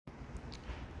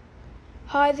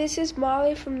Hi, this is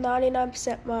Marley from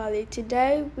 99% Marley.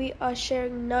 Today we are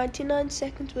sharing 99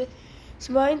 Seconds with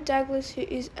Simone Douglas, who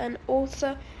is an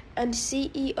author and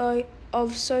CEO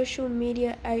of Social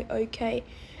Media A-OK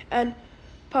and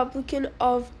publican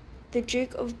of the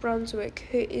Duke of Brunswick,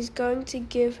 who is going to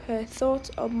give her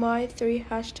thoughts on my 3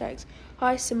 hashtags.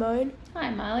 Hi, Simone. Hi,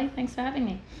 Marley. Thanks for having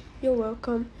me. You're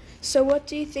welcome. So what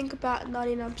do you think about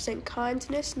 99%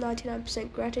 kindness,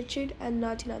 99% gratitude, and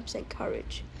 99%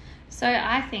 courage? So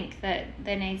I think that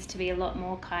there needs to be a lot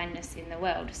more kindness in the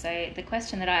world. So the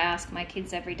question that I ask my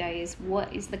kids every day is,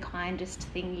 what is the kindest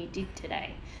thing you did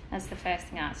today? That's the first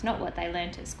thing I ask. Not what they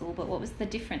learnt at school, but what was the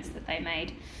difference that they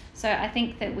made? So I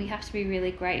think that we have to be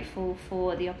really grateful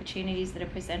for the opportunities that are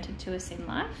presented to us in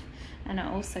life. And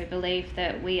I also believe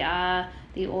that we are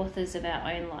the authors of our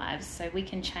own lives. So we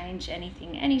can change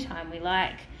anything anytime we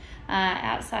like.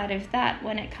 Outside of that,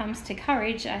 when it comes to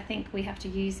courage, I think we have to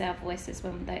use our voices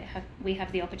when we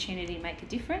have the opportunity to make a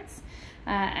difference.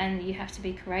 And you have to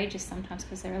be courageous sometimes,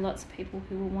 because there are lots of people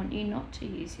who will want you not to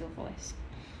use your voice.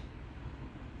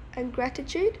 And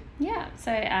gratitude? Yeah,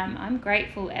 so I'm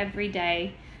grateful every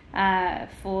day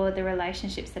for the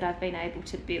relationships that I've been able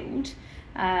to build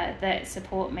that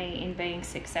support me in being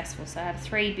successful. So I have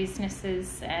 3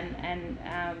 businesses and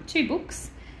 2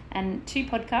 books and 2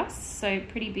 podcasts, so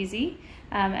pretty busy.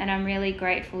 And I'm really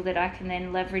grateful that I can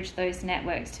then leverage those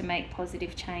networks to make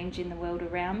positive change in the world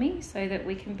around me so that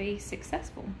we can be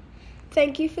successful.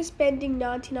 Thank you for spending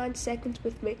 99 seconds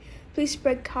with me. Please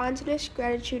spread kindness,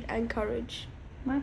 gratitude, and courage.